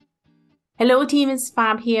Hello team, it's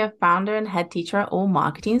Fab here, founder and head teacher at All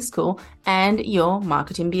Marketing School and your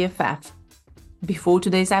marketing BFF. Before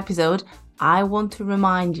today's episode, I want to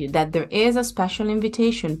remind you that there is a special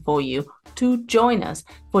invitation for you to join us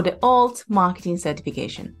for the Alt Marketing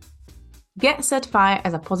Certification. Get certified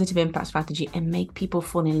as a positive impact strategy and make people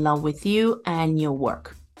fall in love with you and your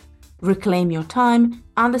work. Reclaim your time,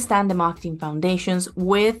 understand the marketing foundations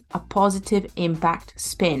with a positive impact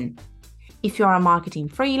spin. If you are a marketing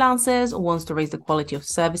freelancer or wants to raise the quality of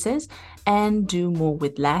services and do more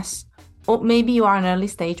with less, or maybe you are an early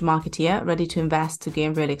stage marketeer ready to invest to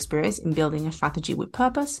gain real experience in building a strategy with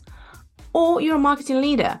purpose, or you're a marketing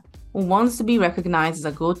leader who wants to be recognized as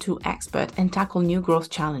a go-to expert and tackle new growth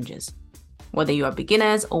challenges. Whether you are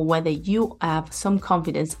beginners or whether you have some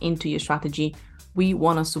confidence into your strategy, we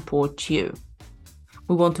want to support you.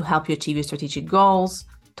 We want to help you achieve your strategic goals,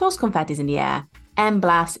 toss confettis in the air, and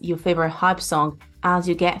blast your favorite hype song as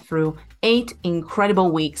you get through 8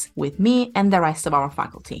 incredible weeks with me and the rest of our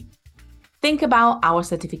faculty. Think about our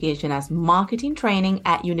certification as marketing training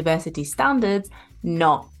at university standards,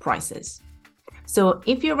 not prices. So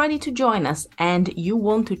if you're ready to join us and you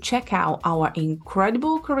want to check out our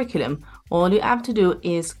incredible curriculum, all you have to do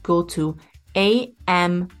is go to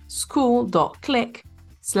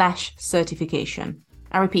amschool.click/certification.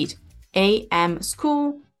 I repeat,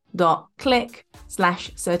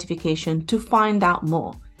 amschool.click/certification to find out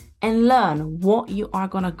more and learn what you are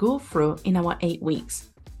going to go through in our 8 weeks.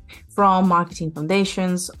 From marketing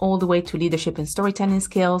foundations all the way to leadership and storytelling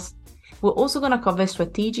skills, we're also going to cover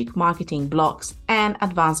strategic marketing blocks and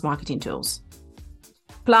advanced marketing tools.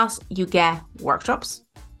 Plus, you get workshops,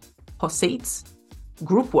 hot seats,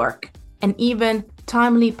 group work, and even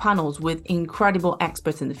timely panels with incredible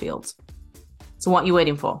experts in the field. So what are you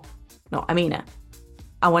waiting for? No, I mean it.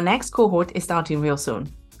 Our next cohort is starting real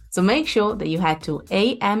soon. So make sure that you head to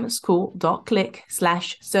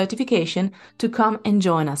amschool.click/certification to come and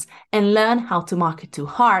join us and learn how to market to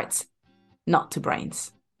hearts, not to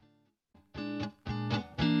brains.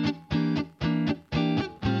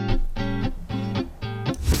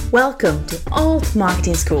 Welcome to Alt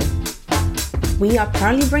Marketing School. We are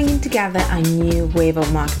proudly bringing together a new wave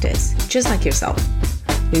of marketers, just like yourself.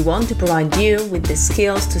 We want to provide you with the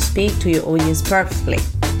skills to speak to your audience perfectly,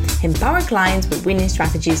 empower clients with winning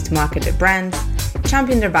strategies to market their brands,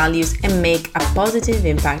 champion their values, and make a positive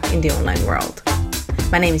impact in the online world.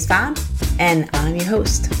 My name is Fab, and I'm your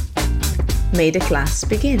host. May the class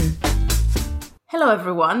begin. Hello,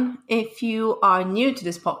 everyone. If you are new to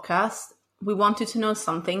this podcast, we wanted to know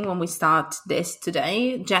something when we start this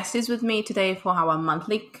today. Jess is with me today for our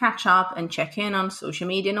monthly catch up and check in on social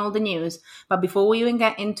media and all the news. But before we even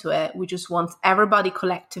get into it, we just want everybody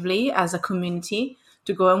collectively as a community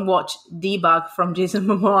to go and watch Debug from Jason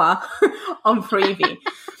Momoa on Freevee.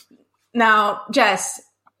 Now, Jess,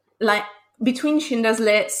 like between Schindler's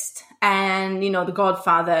List and, The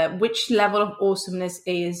Godfather, which level of awesomeness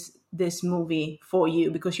is this movie for you?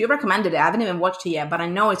 Because you recommended it. I haven't even watched it yet, but I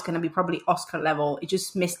know it's going to be probably Oscar level. You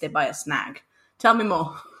just missed it by a snag. Tell me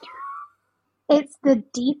more. It's the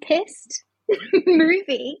deepest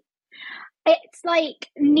movie. It's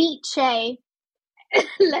like Nietzsche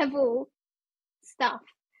level stuff.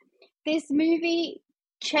 This movie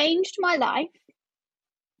changed my life,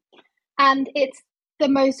 and it's the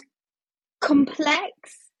most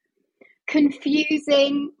complex,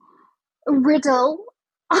 confusing riddle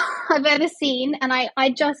I've ever seen, and I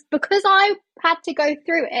just, because I had to go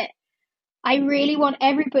through it, I really want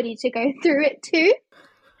everybody to go through it too,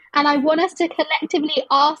 and I want us to collectively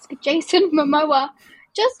ask Jason Momoa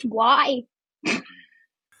just why.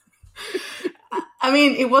 I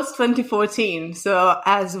mean, it was 2014, so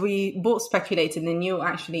as we both speculated and you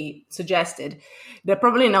actually suggested, they're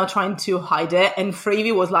probably now trying to hide it, and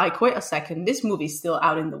Freevee was like, wait a second, this movie's still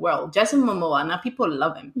out in the world. Jason Momoa, now people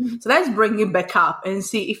love him. Mm-hmm. So let's bring him back up and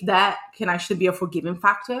see if that can actually be a forgiving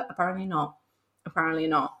factor. Apparently not.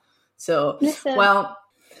 So, listen, well...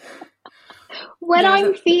 When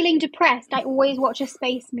I'm feeling depressed, I always watch a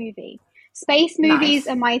space movie. Space movies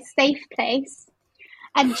are my safe place.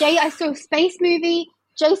 And I saw a space movie,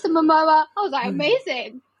 Jason Momoa. I was like,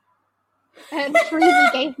 amazing. And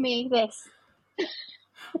Freevee gave me this.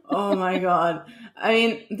 Oh my God. I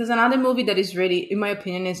mean, there's another movie that is really, in my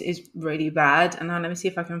opinion, is really bad. And now let me see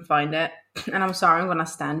if I can find it. And I'm sorry, I'm going to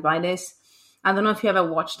stand by this. I don't know if you ever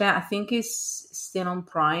watched it. I think it's still on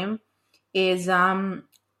Prime. It's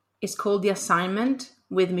called The Assignment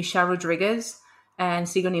with Michelle Rodriguez and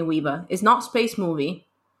Sigourney Weaver. It's not a space movie,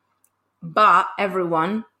 but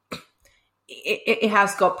everyone, it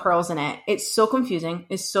has got pearls in it. It's so confusing.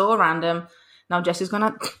 It's so random. Now Jesse's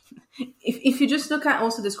gonna if you just look at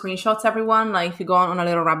also the screenshots, everyone, like if you go on a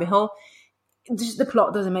little rabbit hole, just the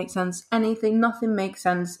plot doesn't make sense. Nothing makes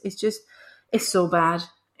sense. It's so bad.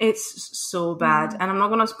 It's so bad. And I'm not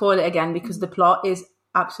gonna spoil it again because the plot is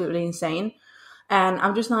absolutely insane. And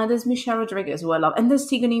I'm just like, there's Michelle Rodriguez, who I love, and there's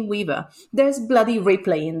Sigourney Weaver. There's bloody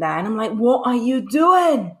Ripley in there, and I'm like, what are you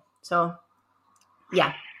doing? So,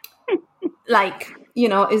 yeah, like,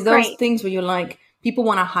 it's those things where you're like, people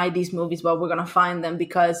want to hide these movies, but we're gonna find them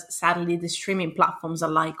because sadly the streaming platforms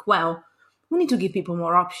are like, well, we need to give people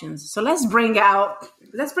more options. So let's bring out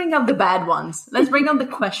the bad ones. Let's bring out the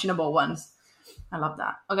questionable ones. I love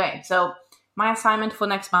that. Okay, so my assignment for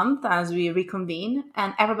next month as we reconvene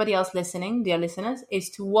and everybody else listening, dear listeners, is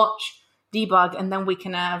to watch Debug, and then we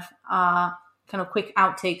can have kind of quick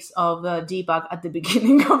outtakes of Debug at the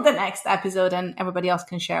beginning of the next episode, and everybody else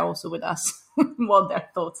can share also with us what their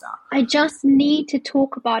thoughts are. I just need to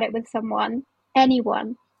talk about it with someone.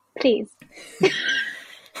 Anyone, please.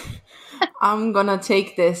 I'm going to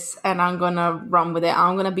take this and I'm going to run with it.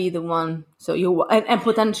 I'm going to be the one. So and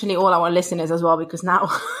potentially all our listeners as well, because now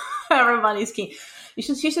everybody's keen.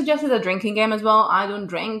 She suggested a drinking game as well. I don't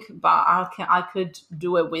drink, but I could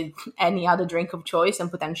do it with any other drink of choice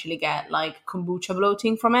and potentially get like kombucha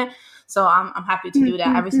bloating from it. So I'm happy to do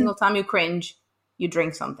that. Every single time you cringe, you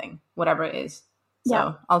drink something, whatever it is.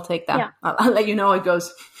 So I'll take that. Yeah. I'll let you know how it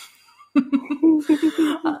goes.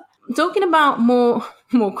 Talking about more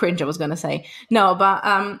cringe, I was going to say. No,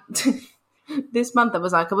 but this month I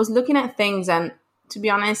was looking at things, and to be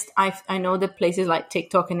honest, I know that places like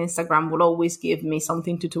TikTok and Instagram will always give me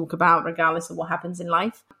something to talk about regardless of what happens in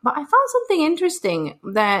life. But I found something interesting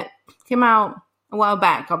that came out a while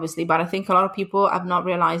back, obviously, but I think a lot of people have not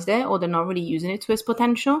realized it, or they're not really using it to its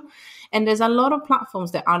potential. And there's a lot of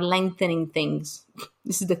platforms that are lengthening things.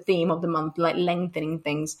 This is the theme of the month, like lengthening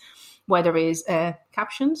things. Whether it is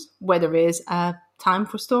captions, whether it is time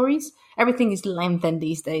for stories, everything is lengthened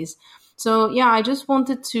these days. So yeah, I just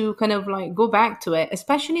wanted to kind of like go back to it,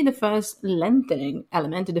 especially the first lengthening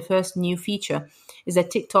element, the first new feature is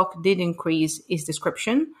that TikTok did increase its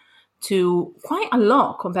description to quite a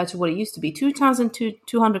lot compared to what it used to be.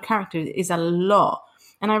 2,200 characters is a lot.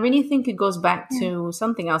 And I really think it goes back to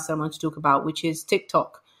something else I want to talk about, which is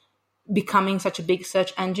TikTok becoming such a big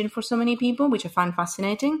search engine for so many people, which I find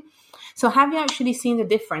fascinating. So have you actually seen the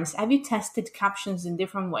difference? Have you tested captions in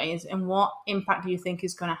different ways? And what impact do you think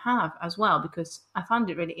is going to have as well? Because I found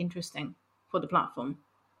it really interesting for the platform.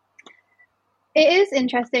 It is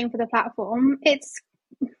interesting for the platform.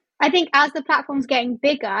 I think as the platform's getting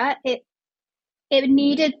bigger, the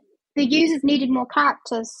users needed more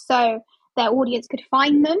characters so their audience could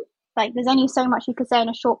find them. Like there's only so much you could say in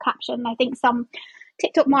a short caption. I think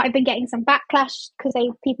TikTok might have been getting some backlash because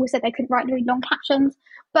people said they couldn't write really long captions.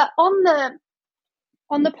 But on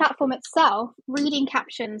the platform itself, reading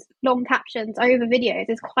long captions over videos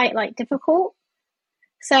is quite like difficult.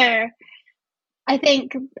 So I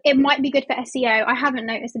think it might be good for SEO. I haven't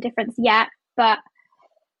noticed a difference yet, but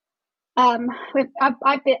I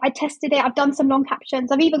tested it. I've done some long captions.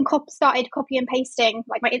 I've even started copy and pasting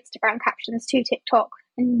like my Instagram captions to TikTok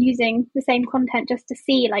and using the same content just to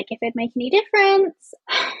see like if it'd make any difference.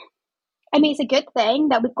 I mean, it's a good thing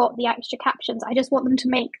that we've got the extra captions. I just want them to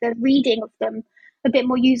make the reading of them a bit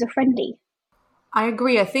more user-friendly. I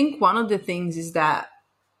agree. I think one of the things is that,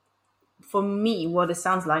 for me, what it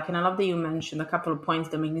sounds like, and I love that you mentioned a couple of points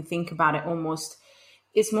that make me think about it almost,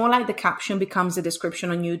 it's more like the caption becomes a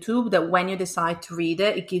description on YouTube, that when you decide to read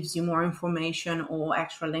it, it gives you more information or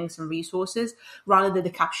extra links and resources rather than the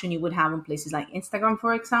caption you would have on places like Instagram,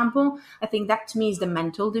 for example. I think that to me is the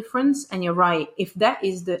mental difference. And you're right. If that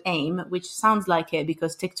is the aim, which sounds like it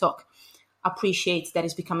because TikTok appreciates that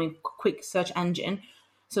it's becoming a quick search engine.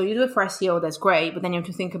 So you do it for SEO, that's great. But then you have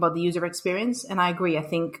to think about the user experience. And I agree. I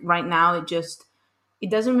think right now it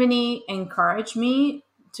doesn't really encourage me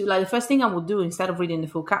to, like, the first thing I will do instead of reading the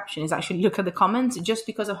full caption is actually look at the comments, just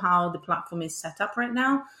because of how the platform is set up right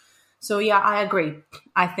now. So yeah, I agree.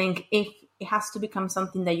 I think if it has to become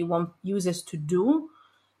something that you want users to do,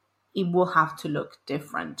 it will have to look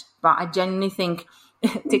different. But I genuinely think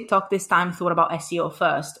TikTok this time thought about SEO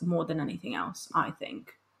first more than anything else, I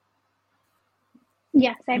think.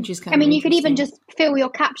 Yeah, same. I mean, you could even just fill your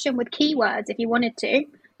caption with keywords if you wanted to.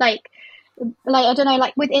 Like I don't know,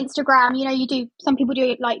 like with Instagram, some people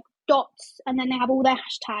do like dots and then they have all their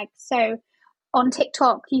hashtags. So on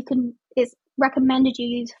TikTok, it's recommended you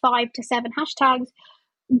use 5 to 7 hashtags.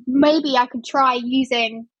 Maybe I could try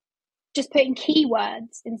just putting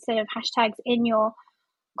keywords instead of hashtags in your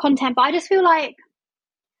content. But I just feel like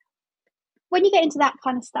when you get into that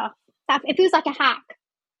kind of stuff, it feels like a hack.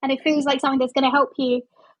 and it feels like something that's going to help you.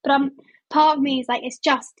 But part of me is like, it's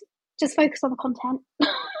just focus on the content.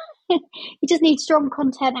 You just need strong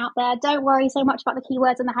content out there. Don't worry so much about the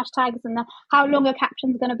keywords and the hashtags and how long your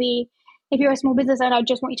caption's going to be. If you're a small business owner, I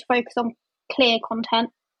just want you to focus on clear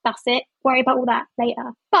content. That's it. Worry about all that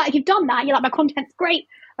later. But if you've done that, you're like, my content's great,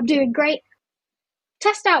 I'm doing great.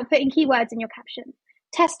 Test out putting keywords in your caption.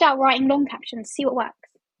 Test out writing long captions. See what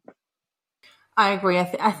works. I agree.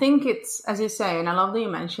 I think it's, as you say, and I love that you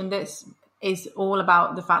mentioned this, is all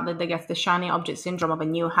about the fact that they get the shiny object syndrome of a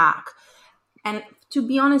new hack. And to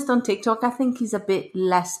be honest, on TikTok, I think is a bit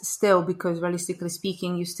less still, because realistically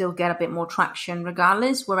speaking, you still get a bit more traction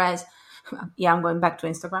regardless. Whereas, yeah, I'm going back to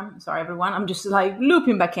Instagram. Sorry, everyone. I'm just like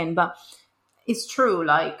looping back in. But it's true,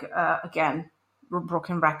 like, again,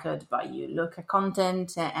 broken record, but you look at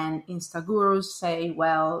content and Insta gurus say,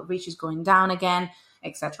 well, reach is going down again,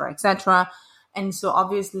 etc., etc. And so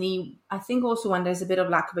obviously, I think also when there's a bit of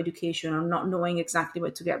lack of education or not knowing exactly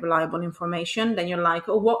where to get reliable information, then you're like,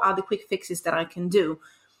 oh, what are the quick fixes that I can do?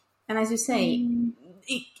 And as you say,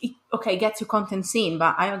 okay, get your content seen,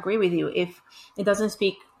 but I agree with you. If it doesn't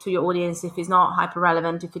speak to your audience, if it's not hyper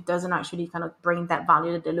relevant, if it doesn't actually kind of bring that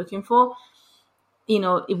value that they're looking for,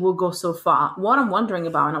 it will go so far. What I'm wondering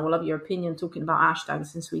about, and I will love your opinion talking about hashtags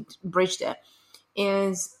since we bridged it,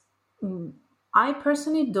 is I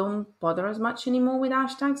personally don't bother as much anymore with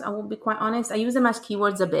hashtags. I will be quite honest. I use them as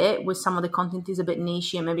keywords a bit with some of the content is a bit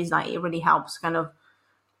niche, and maybe it's like it really helps kind of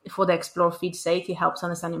for the explore feed's sake. It helps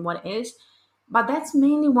understanding what it is. But that's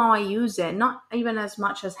mainly why I use it, not even as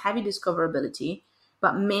much as heavy discoverability,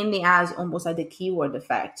 but mainly as almost like the keyword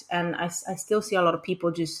effect. And I still see a lot of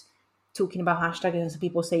people just talking about hashtags, and some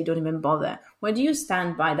people say don't even bother. Where do you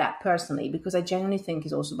stand by that personally? Because I genuinely think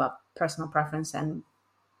it's also about personal preference and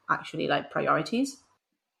actually like priorities.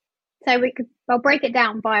 So I'll break it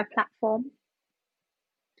down by a platform.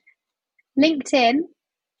 LinkedIn,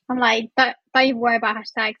 I'm like, don't even worry about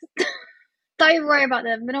hashtags. Don't even worry about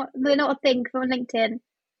them. They're not a thing from LinkedIn.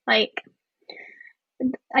 Like,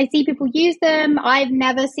 I see people use them. I've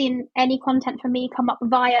never seen any content for me come up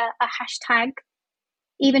via a hashtag.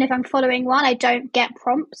 Even if I'm following one, I don't get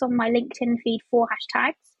prompts on my LinkedIn feed for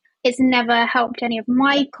hashtags. It's never helped any of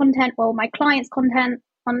my content or my clients' content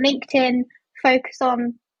on LinkedIn. Focus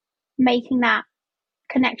on making that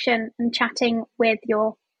connection and chatting with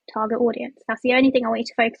your target audience. That's the only thing I want you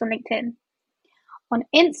to focus on LinkedIn. On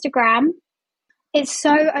Instagram, it's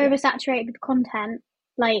so oversaturated with content,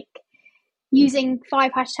 like using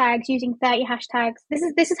 5 hashtags, using 30 hashtags.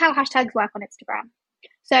 This is how hashtags work on Instagram.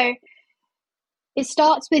 So it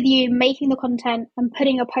starts with you making the content and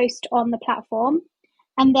putting a post on the platform.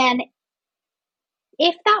 And then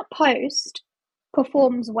if that post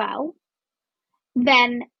performs well,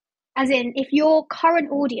 then as in if your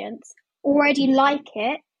current audience already like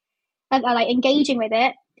it and are like engaging with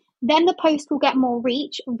it, then the post will get more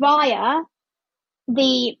reach via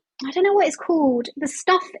the, I don't know what it's called, the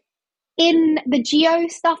stuff in the geo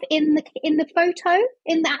stuff in the photo,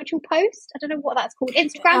 in the actual post. I don't know what that's called.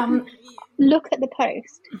 Instagram, look at the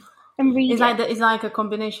post and read it. It's like a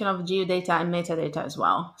combination of geodata and metadata as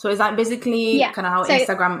well. So it's like basically kind of how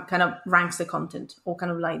Instagram kind of ranks the content, or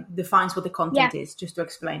kind of like defines what the content is, just to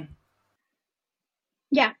explain.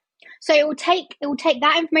 Yeah. So it will take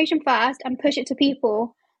that information first and push it to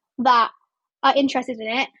people that are interested in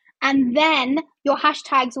it. And then your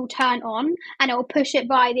hashtags will turn on and it will push it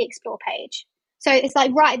via the explore page. So it's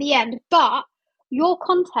like right at the end. But your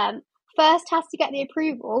content first has to get the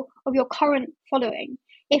approval of your current following.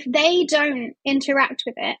 If they don't interact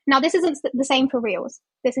with it, now this isn't the same for Reels.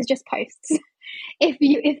 This is just posts.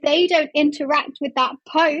 If they don't interact with that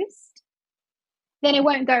post, then it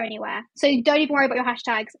won't go anywhere. So don't even worry about your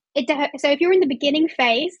hashtags. So if you're in the beginning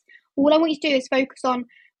phase, all I want you to do is focus on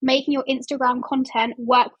making your Instagram content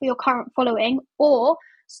work for your current following,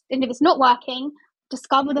 and if it's not working,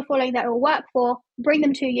 discover the following that it will work for, bring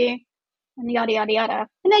them to you, and yada, yada, yada.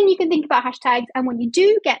 And then you can think about hashtags. And when you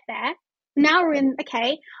do get there, now we're in,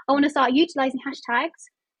 okay, I want to start utilizing hashtags.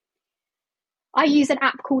 I use an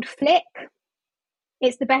app called Flick.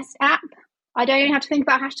 It's the best app. I don't even have to think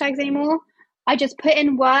about hashtags anymore. I just put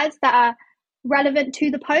in words that are relevant to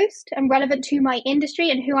the post and relevant to my industry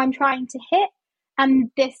and who I'm trying to hit.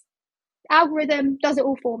 And this algorithm does it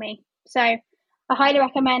all for me. So I highly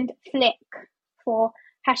recommend Flick for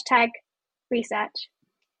hashtag research.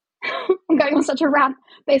 I'm going on such a rant,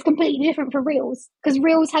 but it's completely different for Reels, because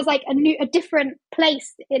Reels has like a different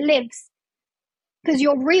place it lives. Because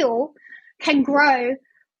your Reel can grow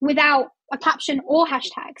without a caption or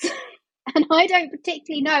hashtags. And I don't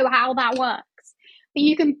particularly know how that works.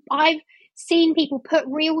 But I've seen people put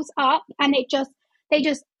Reels up and they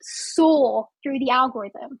just soar through the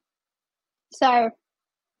algorithm. So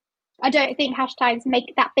I don't think hashtags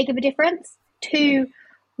make that big of a difference to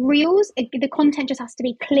reels. The content just has to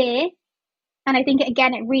be clear. And I think,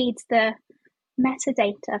 again, it reads the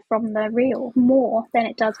metadata from the reel more than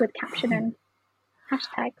it does with caption and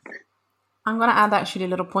hashtags. I'm going to add actually a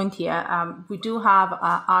little point here. We do have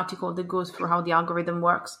an article that goes through how the algorithm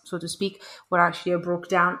works, so to speak, where actually I broke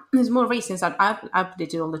down. It's more recent. So I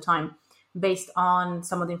update it all the time based on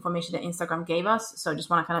some of the information that Instagram gave us. So I just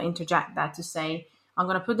want to kind of interject that to say, I'm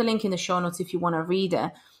going to put the link in the show notes if you want to read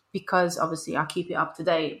it, because obviously I'll keep it up to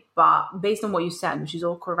date. But based on what you said, which is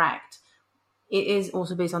all correct, it is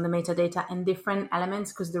also based on the metadata and different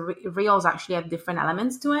elements, because the reels actually have different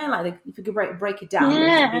elements to it. Like if you could break it down,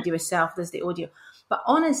 there's the video itself, there's the audio. But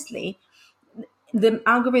honestly, the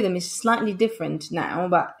algorithm is slightly different now,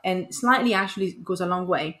 and slightly actually goes a long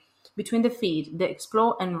way between the feed, the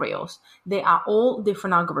explore, and reels. They are all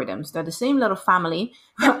different algorithms. They're the same little family.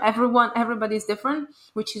 Everybody's different,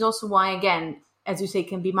 which is also why, again, as you say, it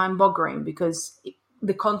can be mind-boggling, because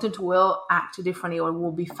the content will act differently, or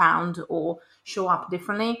will be found or show up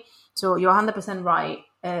differently. So you're 100% right.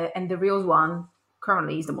 And the Reels one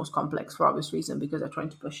currently is the most complex for obvious reason, because they're trying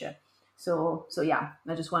to push it. So yeah,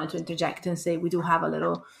 I just wanted to interject and say we do have a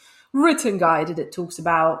little written guide that talks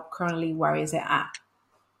about currently where is it at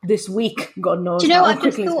this week. God knows. Do you know what I've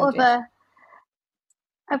just thought of?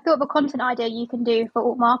 I've thought of a content idea you can do for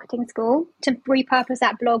Alt Marketing School to repurpose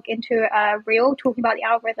that blog into a reel talking about the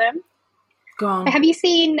algorithm. Go on. Have you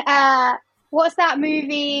seen what's that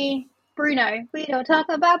movie, Bruno? We don't talk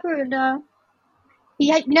about Bruno.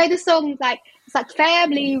 You know the song, like it's like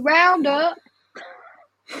Family Roundup.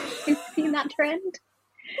 You've seen that trend?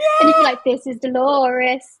 Yeah. And you can be like, this is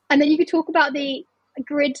Dolores, and then you could talk about the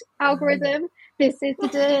grid algorithm. This is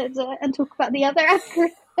and talk about the other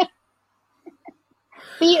algorithm.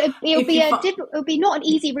 It'll be not an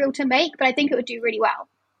easy reel to make, but I think it would do really well.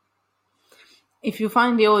 If you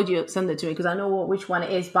find the audio, send it to me, because I know which one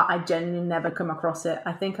it is, but I genuinely never come across it.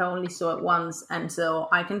 I think I only saw it once, and so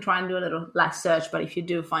I can try and do a little less search, but if you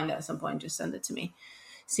do find it at some point, just send it to me.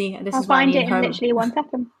 See, I'll find it in literally 1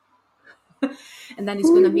 second. And then it's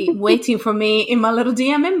going to be waiting for me in my little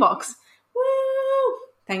DM inbox. Woo!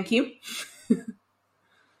 Thank you.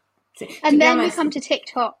 And then we come to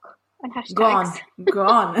TikTok and hashtags. Go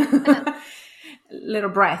on. Little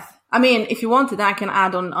breath. I mean, if you wanted, I can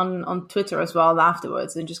add on Twitter as well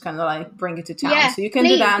afterwards and just kind of like bring it to town. Yeah, so you can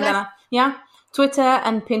do that. And then, Twitter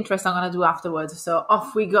and Pinterest I'm going to do afterwards. So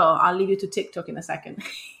off we go. I'll leave you to TikTok in a second.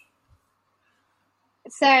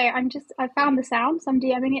 So I found the sound. So I'm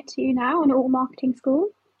DMing it to you now on Alt Marketing School.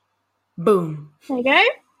 Boom. There you go.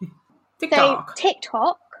 TikTok. So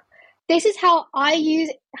TikTok. This is how I use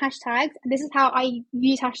hashtags. And this is how I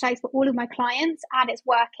use hashtags for all of my clients. And it's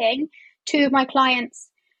working. 2 of my clients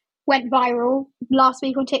went viral last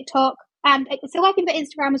week on TikTok, and it's still working for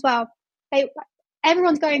Instagram as well.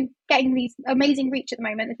 Everyone's getting these amazing reach at the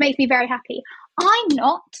moment. It makes me very happy. I'm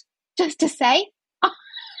not, just to say,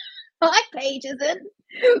 my page isn't,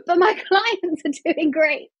 but my clients are doing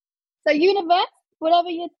great. So universe, whatever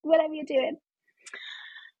you're doing,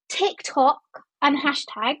 TikTok and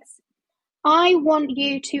hashtags. I want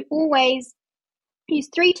you to always use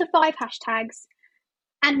 3 to 5 hashtags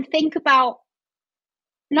and think about,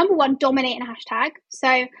 number 1, dominating a hashtag.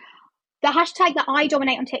 So the hashtag that I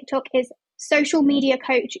dominate on TikTok is Social Media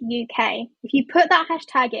Coach UK. If you put that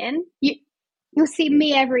hashtag in, you'll see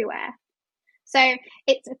me everywhere. So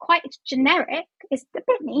it's generic. It's a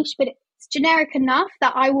bit niche, but it's generic enough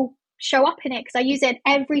that I will show up in it because I use it in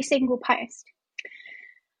every single post.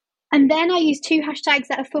 And then I use 2 hashtags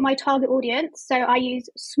that are for my target audience. So I use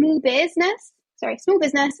small business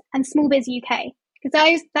and small biz UK.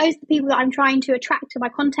 Because those are the people that I'm trying to attract to my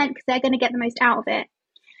content, because they're going to get the most out of it.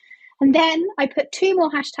 And then I put 2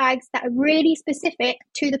 more hashtags that are really specific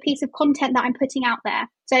to the piece of content that I'm putting out there.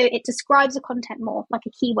 So it describes the content more, like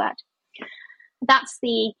a keyword. That's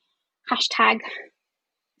the hashtag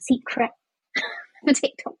secret for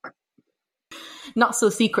TikTok. Not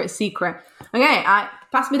so secret. Okay,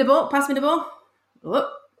 pass me the ball. Whoop.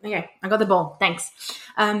 Okay, I got the ball. Thanks.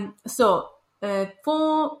 So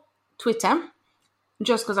for Twitter,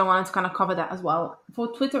 just because I wanted to kind of cover that as well. For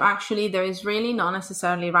Twitter, actually, there is really not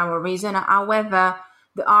necessarily rhyme or reason. However,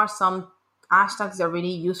 there are some hashtags that are really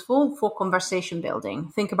useful for conversation building.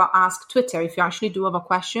 Think about Ask Twitter if you actually do have a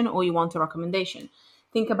question or you want a recommendation.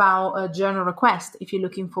 Think about a journal request if you're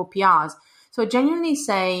looking for PRs. So I genuinely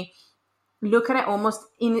say, look at it almost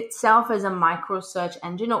in itself as a micro search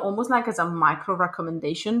engine, or almost like as a micro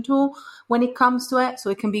recommendation tool when it comes to it. So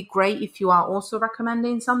it can be great if you are also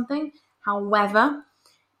recommending something. However,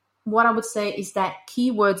 what I would say is that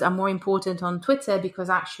keywords are more important on Twitter, because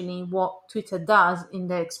actually what Twitter does in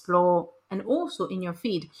the Explore and also in your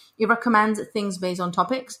feed, it recommends things based on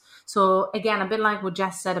topics. So again, a bit like what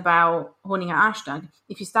Jess said about owning a hashtag.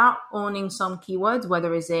 If you start owning some keywords,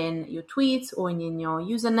 whether it's in your tweets or in your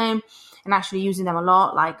username, and actually using them a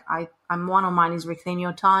lot, like I'm one of mine is Reclaim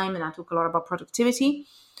Your Time, and I talk a lot about productivity,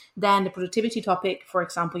 then the productivity topic, for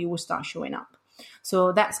example, you will start showing up.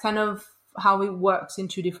 So that's kind of how it works in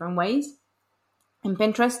two different ways. In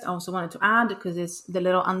Pinterest, I also wanted to add, because it's the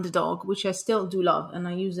little underdog, which I still do love, and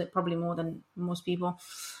I use it probably more than most people,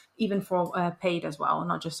 even for paid as well,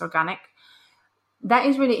 not just organic. That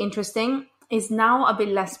is really interesting. It's now a bit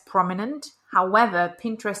less prominent. However,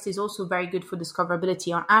 Pinterest is also very good for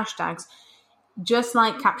discoverability on hashtags, just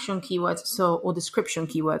like caption keywords, or description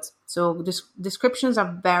keywords. So descriptions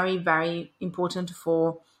are very, very important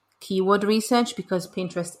for keyword research, because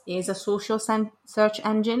Pinterest is a social search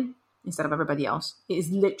engine instead of everybody else. It is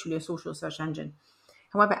literally a social search engine.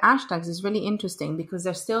 However, hashtags is really interesting because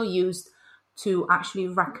they're still used to actually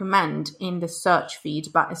recommend in the search feed,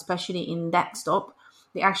 but especially in desktop,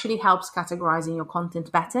 it actually helps categorizing your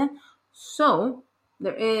content better. So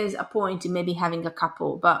there is a point in maybe having a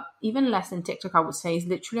couple, but even less than TikTok, I would say, is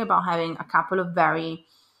literally about having a couple of very,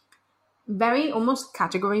 very almost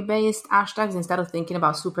category-based hashtags instead of thinking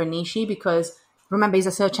about super niche, because remember, it's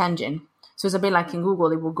a search engine. So it's a bit like in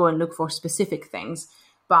Google, it will go and look for specific things.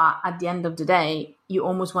 But at the end of the day, you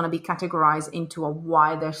almost want to be categorized into a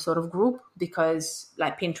wider sort of group, because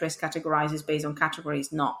like Pinterest categorizes based on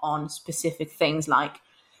categories, not on specific things like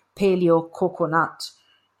paleo coconut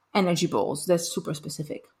energy balls. They're super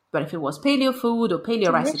specific. But if it was paleo food or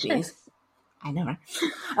paleo recipes, I know, right?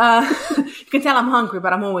 You can tell I'm hungry,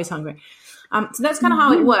 but I'm always hungry. So that's kind of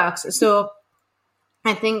how it works. So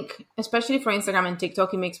I think, especially for Instagram and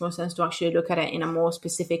TikTok, it makes more sense to actually look at it in a more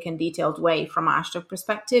specific and detailed way from a hashtag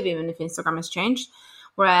perspective, even if Instagram has changed.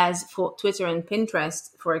 Whereas for Twitter and Pinterest,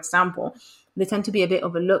 for example, they tend to be a bit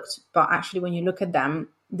overlooked. But actually, when you look at them,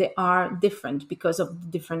 they are different because of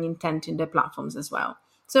different intent in their platforms as well.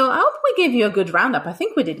 So I hope we gave you a good roundup. I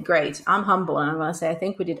think we did great. I'm humble, and I'm going to say I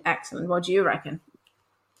think we did excellent. What do you reckon?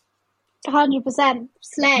 100%.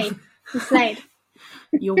 Slayed. Slayed.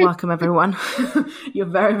 You're welcome, everyone. You're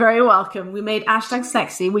very, very welcome. We made hashtag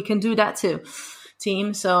sexy. We can do that too,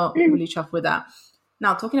 team. So really chuffed with that.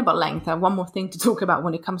 Now, talking about length, I have one more thing to talk about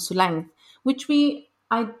when it comes to length, which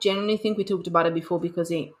I genuinely think we talked about it before,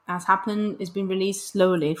 because it has happened. It's been released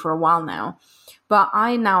slowly for a while now, but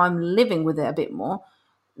I'm living with it a bit more.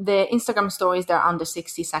 The Instagram stories that are over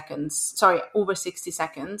 60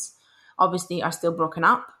 seconds, obviously are still broken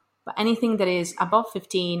up. But anything that is above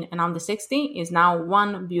 15 and under 60 is now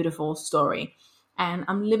one beautiful story. And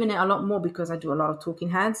I'm living it a lot more because I do a lot of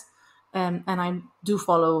talking heads. And I do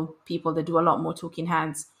follow people that do a lot more talking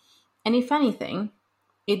heads. And if anything,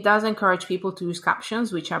 it does encourage people to use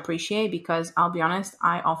captions, which I appreciate, because I'll be honest,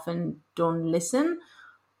 I often don't listen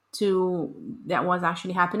to that what's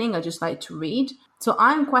actually happening. I just like to read. So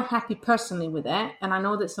I'm quite happy personally with it. And I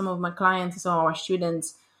know that some of my clients or our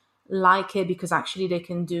students like it because actually they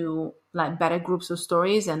can do like better groups of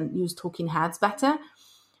stories and use talking heads better.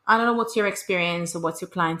 I don't know what's your experience or what's your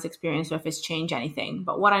client's experience, or if it's changed anything.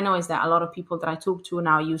 But what I know is that a lot of people that I talk to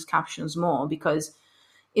now use captions more, because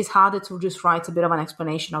it's harder to just write a bit of an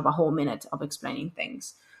explanation of a whole minute of explaining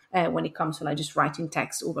things when it comes to like just writing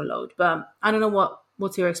text overload. But I don't know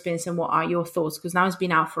what's your experience and what are your thoughts, because now it's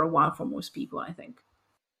been out for a while for most people, I think.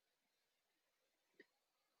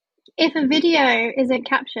 If a video isn't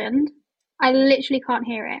captioned, I literally can't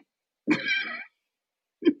hear it.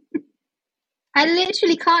 I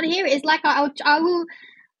literally can't hear it. It's like I will.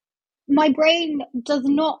 My brain does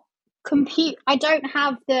not compute. I don't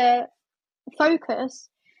have the focus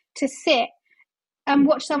to sit and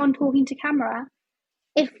watch someone talking to camera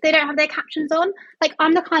if they don't have their captions on. Like,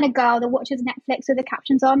 I'm the kind of girl that watches Netflix with the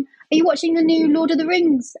captions on. Are you watching the new Lord of the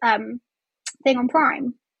Rings thing on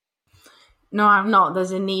Prime? No, I'm not.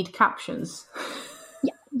 Does it need captions?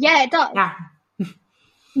 Yeah, it does. Yeah.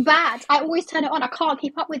 Bad. I always turn it on. I can't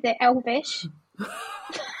keep up with it, Elvish.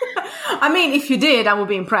 I mean, if you did, I would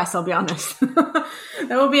be impressed, I'll be honest. That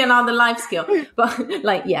would be another life skill. But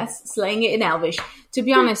like, yes, slaying it in Elvish. To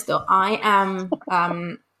be honest though, I am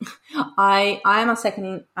a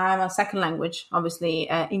second language, obviously,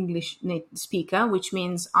 English speaker, which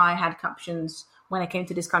means I had captions when I came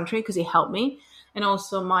to this country because it helped me. And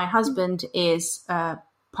also my husband is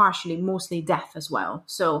mostly deaf as well.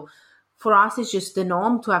 So for us, it's just the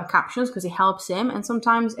norm to have captions because it helps him. And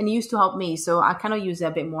it used to help me. So I kind of use it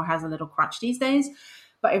a bit more as a little crutch these days.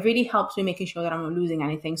 but it really helps me making sure that I'm not losing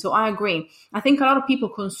anything. So I agree. I think a lot of people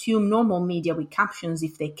consume normal media with captions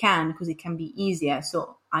if they can, because it can be easier.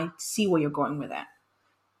 So I see where you're going with it.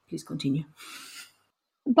 Please continue.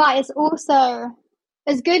 But it's also,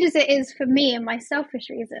 as good as it is for me and my selfish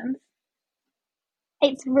reasons,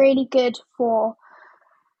 it's really good for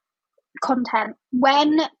content.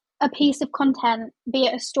 When a piece of content, be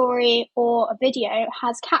it a story or a video,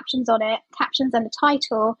 has captions on it, captions and a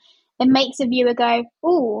title, it makes a viewer go,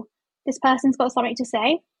 oh, this person's got something to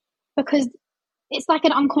say. Because it's like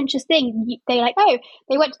an unconscious thing. They like, oh,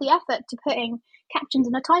 they went to the effort to putting captions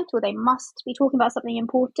in a title. They must be talking about something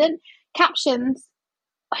important. Captions,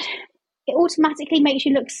 it automatically makes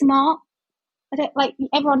you look smart. I don't like,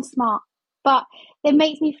 everyone's smart, but it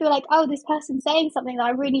makes me feel like, oh, this person's saying something that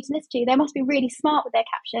I really need to listen to. They must be really smart with their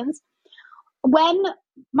captions. When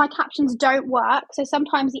my captions don't work, so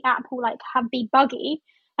sometimes the app will be buggy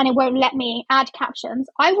and it won't let me add captions,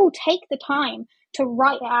 I will take the time to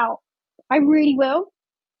write it out. I really will,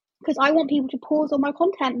 because I want people to pause on my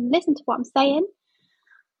content and listen to what I'm saying.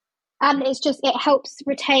 And it helps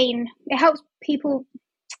people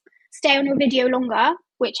stay on your video longer,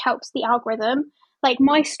 which helps the algorithm. Like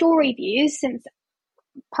my story views,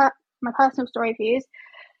 my personal story views,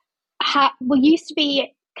 used to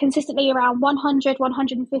be consistently around 100,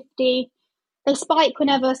 150. They spike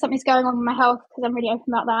whenever something's going on with my health, because I'm really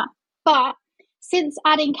open about that. But since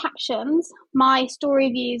adding captions, my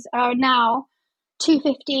story views are now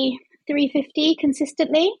 250, 350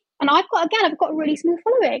 consistently. And I've got a really small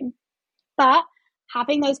following. But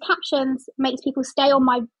having those captions makes people stay on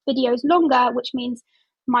my videos longer, which means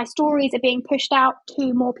my stories are being pushed out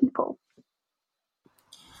to more people.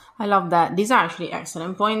 I love that. These are actually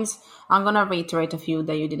excellent points. I'm going to reiterate a few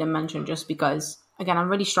that you didn't mention, just because, again, I'm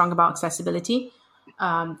really strong about accessibility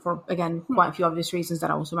for, again, quite a few obvious reasons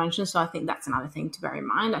that I also mentioned. So I think that's another thing to bear in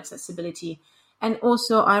mind, accessibility. And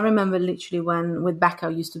also, I remember literally when with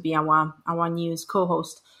Becca used to be our news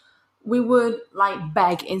co-host, we would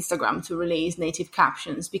beg Instagram to release native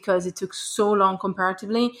captions because it took so long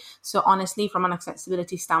comparatively. So honestly, from an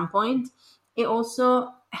accessibility standpoint, it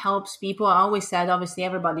also helps people. I always said, obviously,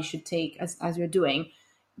 everybody should take, as you're doing,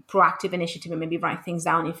 proactive initiative and maybe write things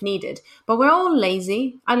down if needed. But we're all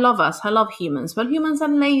lazy. I love us. I love humans, but humans are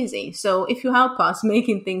lazy. So if you help us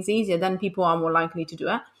making things easier, then people are more likely to do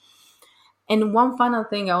it. And one final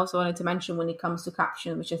thing I also wanted to mention when it comes to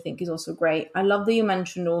caption, which I think is also great. I love that you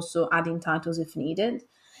mentioned also adding titles if needed.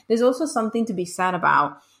 There's also something to be said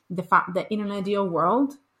about the fact that in an ideal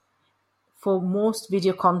world, for most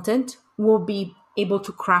video content, we'll be able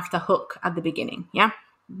to craft a hook at the beginning. Yeah.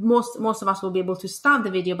 Most of us will be able to start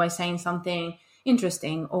the video by saying something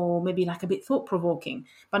interesting or maybe a bit thought-provoking,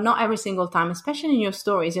 but not every single time, especially in your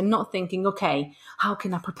stories, you're not thinking, okay, how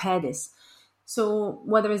can I prepare this? So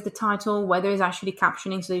whether it's the title, whether it's actually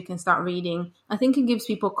captioning so you can start reading, I think it gives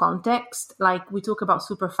people context. Like we talk about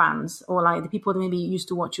super fans or the people that maybe used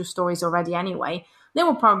to watch your stories already anyway, they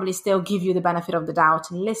will probably still give you the benefit of the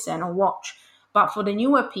doubt and listen or watch. But for the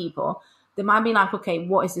newer people, they might be okay,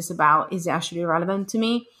 what is this about? Is it actually relevant to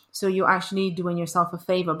me? So you're actually doing yourself a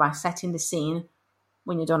favor by setting the scene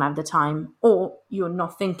when you don't have the time, or you're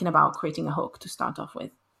not thinking about creating a hook to start off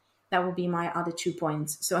with. That will be my other 2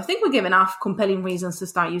 points. So I think we give enough compelling reasons to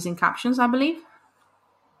start using captions, I believe.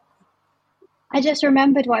 I just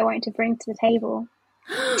remembered what I wanted to bring to the table.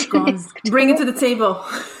 Go on, bring it to the table.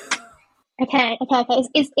 Okay.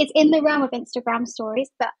 It's in the realm of Instagram stories,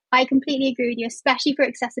 but I completely agree with you, especially for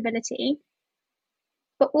accessibility.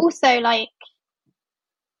 But also,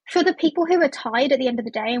 for the people who are tired at the end of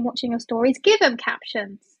the day and watching your stories, give them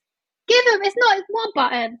captions. Give them, it's one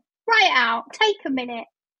button. Write it out. Take a minute.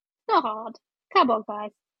 Not hard. Come on,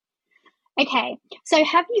 guys. Okay, so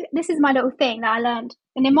this is my little thing that I learned,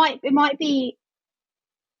 and it might be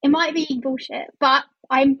bullshit, but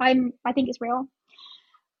I think it's real.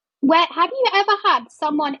 Where have you ever had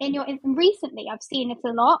someone recently, I've seen it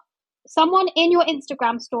a lot, someone in your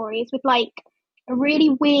Instagram stories with a really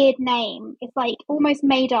weird name. It's almost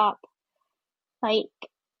made up, and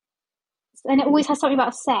it always has something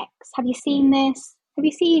about sex. Have you seen this? Have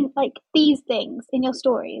you seen these things in your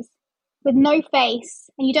stories with no face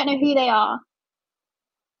and you don't know who they are?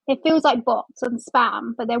 It feels like bots and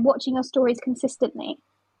spam, but they're watching your stories consistently.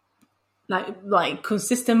 Like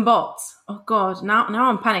consistent bots. Oh God, now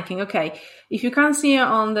I'm panicking. Okay, if you can't see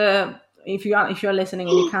it if you're listening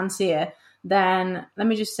and you can't see it, then let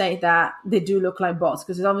me just say that they do look like bots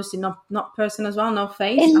because it's obviously not person as well, no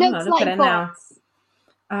face. It looks like at bots.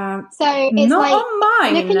 So it's not on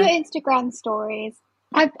mine. Look at your Instagram stories.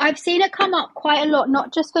 I've seen it come up quite a lot,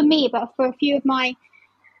 not just for me, but for a few of my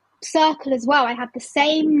circle as well. I had the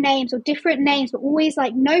same names or different names, but always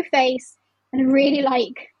like no face and really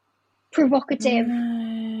like provocative.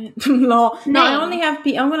 No, I only have.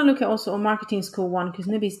 I'm going to look at also a marketing school one because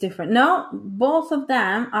maybe it's different. No, both of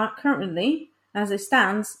them are currently, as it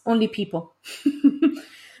stands, only people.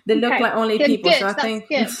 They look like only people. So I think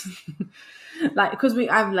it's like because we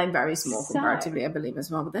have like very small comparatively, I believe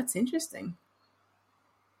as well. But that's interesting.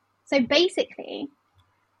 So basically,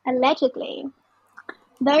 allegedly,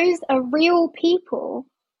 those are real people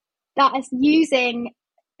that is using.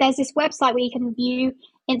 There's this website where you can view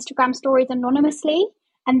Instagram stories anonymously,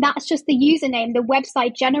 and that's just the username the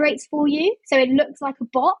website generates for you, so it looks like a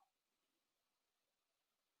bot.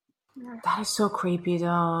 That is so creepy,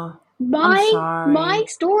 though. My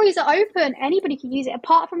stories are open. Anybody can use it,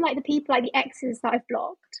 apart from like the people like the exes that I've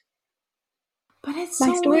blocked. But it's my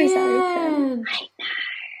so stories weird. are open. I know.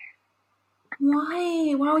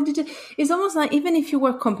 Why? Why would you do? It's almost like even if you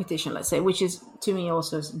were competition, let's say, which is to me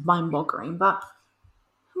also is mind-boggling, but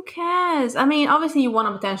who cares? I mean, obviously you want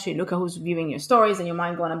to potentially look at who's viewing your stories and you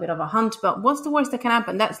might go on a bit of a hunt, but what's the worst that can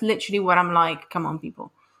happen? That's literally what I'm like, come on,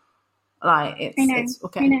 people. Like, it's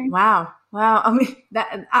okay. Wow. I mean,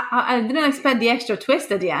 that I didn't expect the extra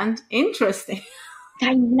twist at the end. Interesting.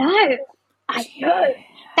 I know.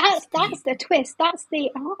 That's the twist. That's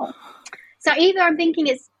the, So either I'm thinking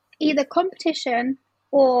it's either competition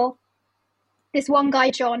or this one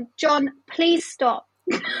guy, John. John, please stop.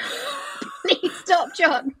 Please stop,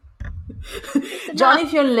 John. John,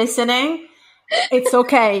 if you're listening, it's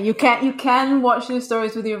okay. You can watch the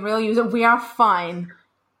stories with your real user. We are fine.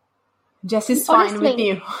 Jess is fine with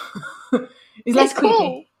you. It's less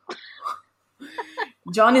creepy.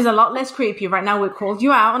 John is a lot less creepy right now. We called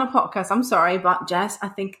you out on a podcast. I'm sorry, but Jess, I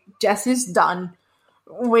think Jess is done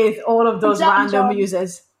with all of those random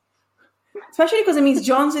users. Especially because it means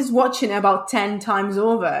John's is watching about 10 times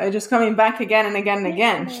over, just coming back again and again and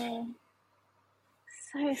again.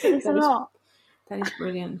 So it's a lot. That is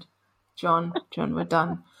brilliant. John, we're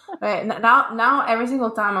done. Right, now every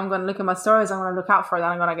single time I'm going to look at my stories, I'm going to look out for that.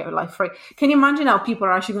 I'm going to get it like free. Can you imagine how people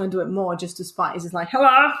are actually going to do it more just to spite? It's just like,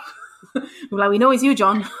 hello. We're like, we know it's you,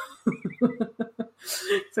 John.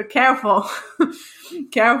 So careful,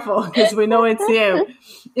 because we know it's you.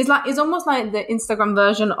 It's almost like the Instagram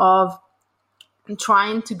version of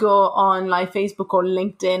trying to go on like Facebook or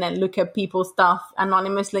LinkedIn and look at people's stuff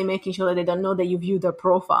anonymously, making sure that they don't know that you view their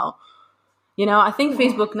profile. You know, I think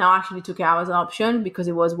Facebook now actually took it out as an option because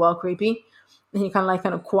it was well creepy. And you can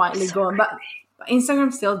kind of quietly go on. But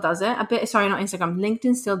Instagram still does it a bit. Sorry, not Instagram.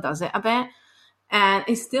 LinkedIn still does it a bit. And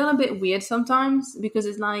it's still a bit weird sometimes because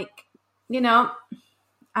it's like, you know,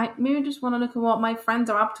 I maybe just want to look at what my friends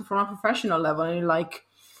are up to from a professional level. And you're like,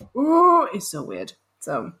 oh, it's so weird.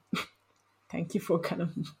 So thank you for kind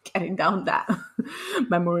of getting down that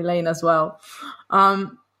memory lane as well.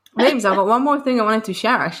 James, I've got one more thing I wanted to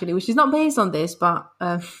share, actually, which is not based on this, but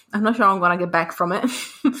I'm not sure I'm going to get back from it.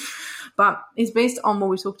 But it's based on what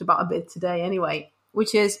we talked about a bit today anyway,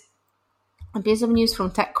 which is a piece of news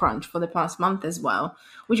from TechCrunch for the past month as well,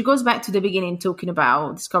 which goes back to the beginning talking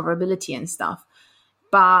about discoverability and stuff.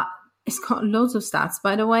 But it's got loads of stats,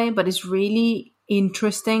 by the way, but it's really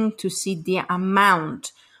interesting to see the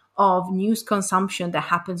amount of news consumption that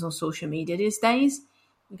happens on social media these days.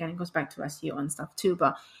 Again, it goes back to SEO and stuff too.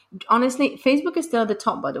 But honestly, Facebook is still at the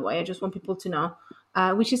top, by the way. I just want people to know,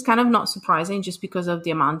 which is kind of not surprising just because of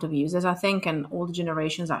the amount of users, I think, and all the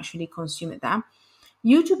generations actually consume it there.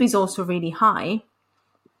 YouTube is also really high.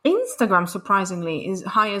 Instagram, surprisingly, is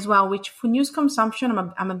high as well, which for news consumption,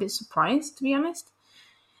 I'm a bit surprised, to be honest.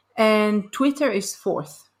 And Twitter is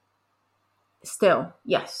fourth. Still,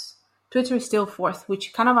 yes. Twitter is still fourth, which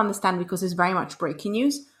you kind of understand because it's very much breaking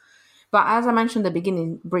news. But as I mentioned at the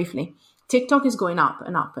beginning briefly, TikTok is going up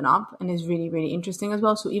and up and up and is really, really interesting as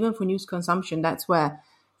well. So even for news consumption, that's where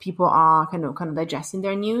people are kind of digesting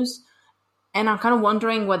their news. And I'm kind of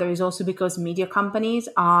wondering whether it's also because media companies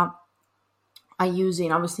are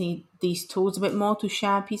using, obviously, these tools a bit more to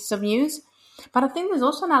share pieces of news. But I think there's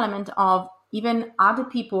also an element of even other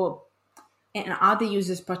people and other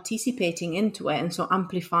users participating into it and so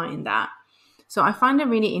amplifying that. So I find it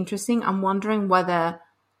really interesting. I'm wondering whether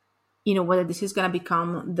this is going to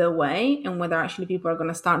become the way and whether actually people are going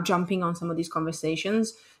to start jumping on some of these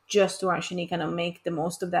conversations just to actually kind of make the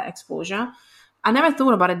most of that exposure. I never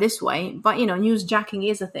thought about it this way, but, newsjacking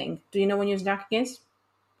is a thing. Do you know what newsjacking is?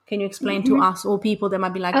 Can you explain to us or people that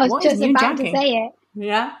might be like, what is newsjacking? I was just about to say it.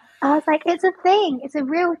 Yeah. I was like, it's a thing. It's a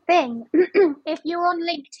real thing. If you're on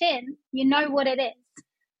LinkedIn, you know what it is.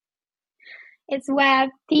 It's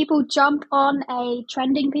where people jump on a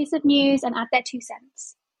trending piece of news and add their 2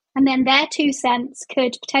 cents. And then their 2 cents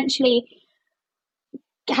could potentially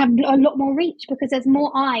have a lot more reach because there's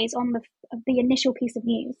more eyes on the initial piece of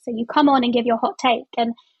news. So you come on and give your hot take,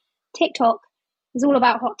 and TikTok is all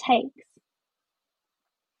about hot takes.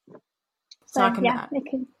 So I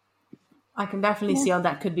can definitely see how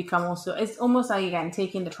that could become also. It's almost like, again,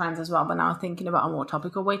 taking the trends as well, but now thinking about a more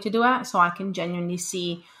topical way to do it. So I can genuinely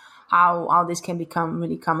see how this can become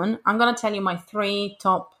really common. I'm going to tell you my 3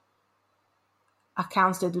 top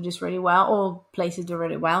accounts that do this really well, or places do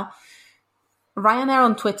really well. Ryanair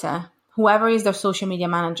on Twitter, whoever is their social media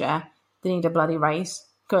manager, they need a bloody raise,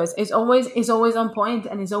 because it's always on point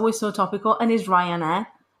and it's always so topical, and it's Ryanair,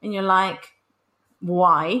 and you're like,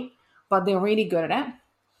 why? But they're really good at it.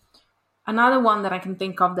 Another one that I can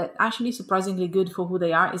think of that actually surprisingly good for who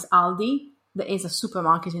they are is Aldi. There is a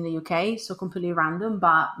supermarket in the UK, so completely random,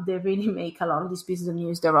 but they really make a lot of these pieces of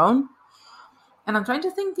news their own. And I'm trying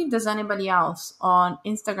to think if there's anybody else on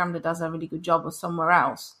Instagram that does a really good job or somewhere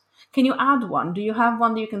else. Can you add one? Do you have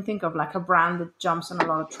one that you can think of, like a brand that jumps on a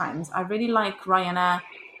lot of trends? I really like Ryanair.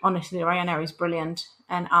 Honestly, Ryanair is brilliant,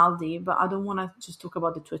 and Aldi, but I don't want to just talk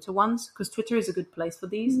about the Twitter ones, because Twitter is a good place for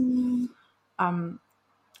these.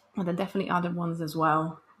 But there are definitely other ones as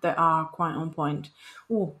well that are quite on point.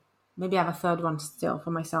 Oh, maybe I have a third one still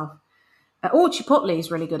for myself. Chipotle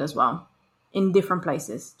is really good as well in different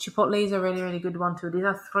places. Chipotle is a really, really good one too. These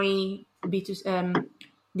are 3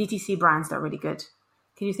 DTC brands that are really good.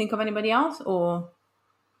 Can you think of anybody else? Or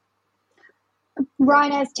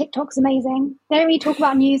Ryanair's TikTok's amazing. They don't really talk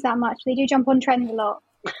about news that much. They do jump on trends a lot.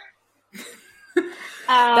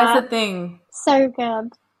 That's the thing. So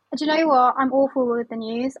good. Do you know what? I'm awful with the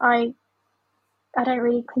news. I don't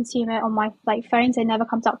really consume it on my phone, so it never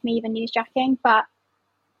comes up for me, even newsjacking. But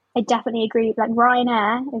I definitely agree. Like,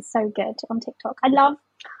 Ryanair is so good on TikTok. I love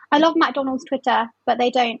McDonald's Twitter, but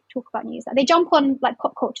they don't talk about news. They jump on like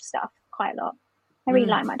pop culture stuff quite a lot. I really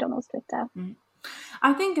like McDonald's Twitter.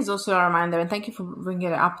 I think it's also a reminder, and thank you for bringing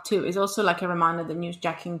it up too. It's also like a reminder that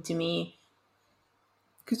newsjacking to me,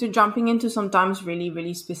 because you're jumping into sometimes really,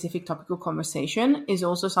 really specific topical conversation, is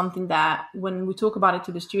also something that when we talk about it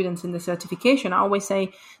to the students in the certification, I always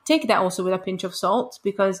say, take that also with a pinch of salt,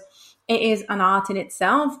 because it is an art in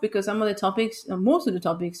itself, because some of the topics, most of the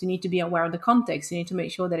topics, you need to be aware of the context. You need to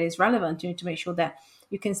make sure that it's relevant. You need to make sure that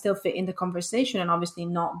you can still fit in the conversation and obviously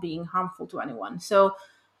not being harmful to anyone. So,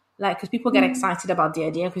 like, because people get excited about the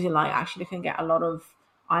idea because you're like, actually, they can get a lot of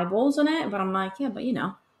eyeballs on it. But I'm like, yeah, but you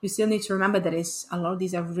still need to remember that a lot of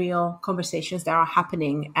these are real conversations that are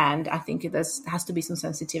happening, and I think there has to be some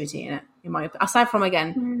sensitivity in it, in my opinion. Aside from,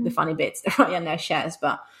 again, the funny bits that Ryanair shares,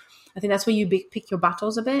 but I think that's where you pick your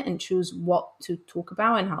battles a bit and choose what to talk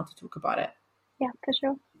about and how to talk about it. Yeah, for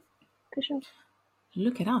sure.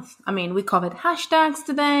 Look at us. I mean, we covered hashtags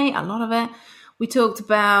today, a lot of it. We talked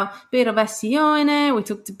about a bit of SEO in it. We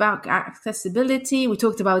talked about accessibility. We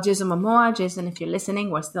talked about Jason Momoa. Jason, if you're listening,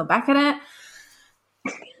 we're still back at it.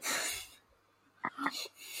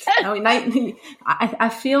 I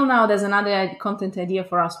feel now there's another content idea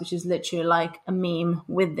for us, which is literally like a meme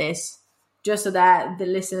with this, just so that the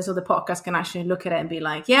listeners of the podcast can actually look at it and be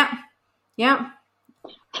like, yeah.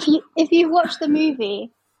 If you watch the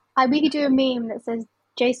movie, we could do a meme that says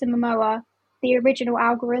Jason Momoa, the original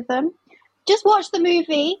algorithm. Just watch the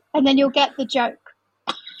movie and then you'll get the joke.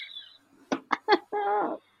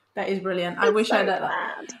 That is brilliant. I wish I had that.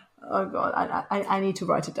 Oh God, I need to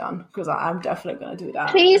write it down, because I'm definitely going to do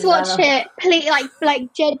that. Please watch it. Please,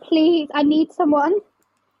 like Jed, please. I need someone.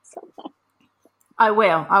 I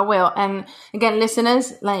will. And again,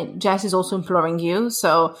 listeners, like Jess is also imploring you.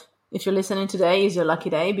 So if you're listening today, is your lucky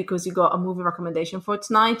day, because you got a movie recommendation for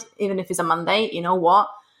tonight, even if it's a Monday. You know what?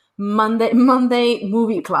 Monday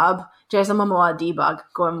movie club, Jason Momoa debug.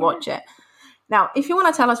 Go and watch it. Now, if you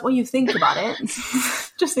want to tell us what you think about it,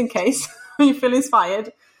 just in case you feel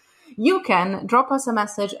inspired, you can drop us a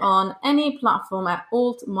message on any platform at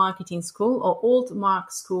Alt Marketing School or Alt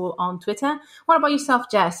Mark School on Twitter. What about yourself,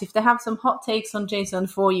 Jess? If they have some hot takes on Jason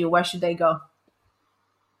for you, where should they go?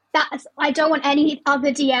 I don't want any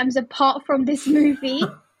other DMs apart from this movie.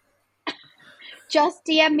 Just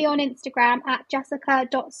DM me on Instagram at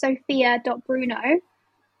jessica.sophia.bruno.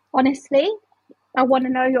 Honestly, I want to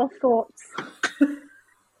know your thoughts.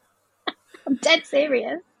 I'm dead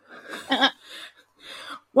serious.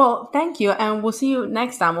 Well, thank you, and we'll see you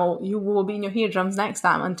next time, or you will be in your eardrums next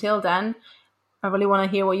time. Until then, I really want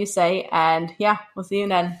to hear what you say, and yeah, we'll see you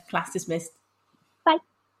then. Class dismissed. Bye.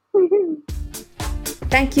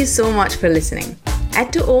 Thank you so much for listening.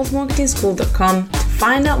 Head to altmarketingschool.com to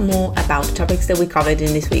find out more about the topics that we covered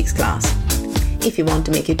in this week's class. if you want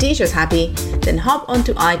to make your teachers happy, then hop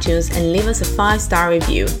onto iTunes and leave us a 5-star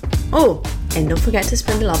review. Oh, and don't forget to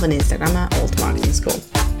spread the love on Instagram at Alt Marketing School.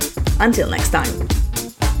 Until next time.